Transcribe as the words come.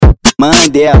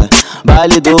Mandela,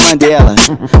 baile do Mandela.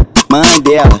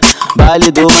 Mandela,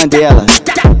 baile do Mandela.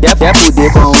 Quer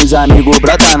fuder com os amigos,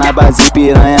 brota na base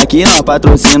piranha. Que não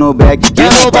patrocina o back, que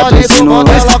não patrocina o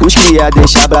lance. Os que ia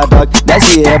deixar bradock,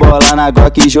 desce rebola na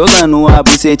Glock. Jogando a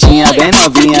bucetinha, vem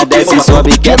novinha, desce e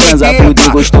sobe. Quer transar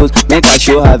fuder gostoso, vem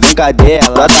cachorra, vem cadela.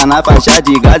 Brota na faixa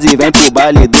de gás e vem pro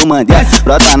baile do Mandela.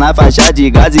 Brota na faixa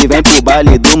de gás e vem pro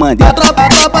baile do Mandela. A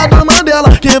tropa do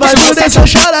Mandela, que vai fuder seu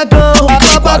xaracão. A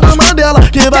tropa do Mandela,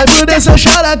 que vai fuder seu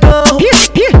xaracão.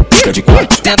 Fica de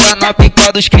quatro. Tenta na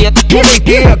pica dos cria,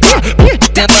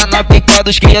 tenta na pica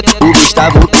dos cria. O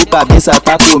Gustavo com cabeça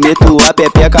pra comer tua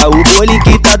pepeca. O Bolin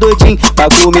que tá doidinho pra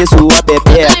comer sua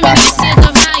pepeca.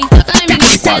 Fica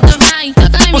de quatro.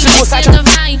 Você é moçada,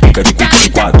 vai. Fica de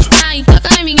quatro. Vai,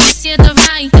 toca na minha seda,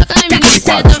 vai. Toca na minha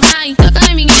seda, vai. Toca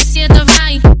na minha seda,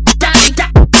 vai.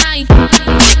 Vai,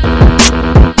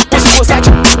 Você é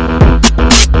moçada.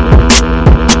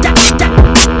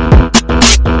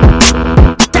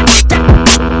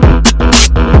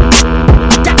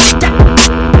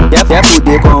 Quer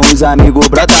fuder com os amigos,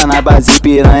 brota na base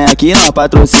piranha. Que não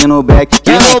patrocina o back,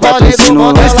 que não patrocina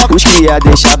o lance. Os que ia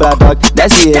deixar bradock,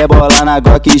 desce rebola na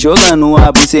Glock. Jogando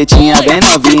a bucetinha, vem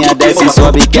novinha, desce e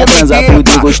sobe. Quer transar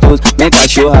fuder gostoso, vem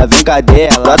cachorra, vem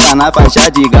cadela. Brota na faixa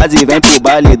de gás e vem pro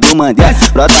baile do Mandela.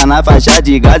 Brota na faixa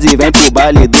de gás e vem pro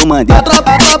baile do Mandela. A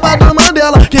tropa do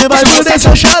Mandela, que vai fuder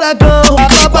seu xaracão. A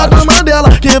tropa do Mandela,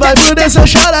 que vai fuder seu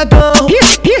xaracão.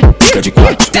 Fica de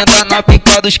quatro. tenta na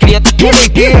pica dos cria,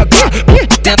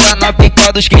 tenta na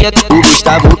pica dos cria. O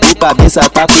Gustavo com cabeça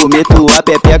pra comer tua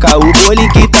pepeca. O Bolin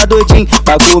que tá doidinho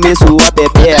pra comer sua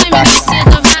pepeca. Toca na minha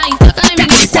seda, vai. Toca na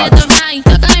minha seda, vai.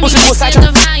 Toca na minha seda,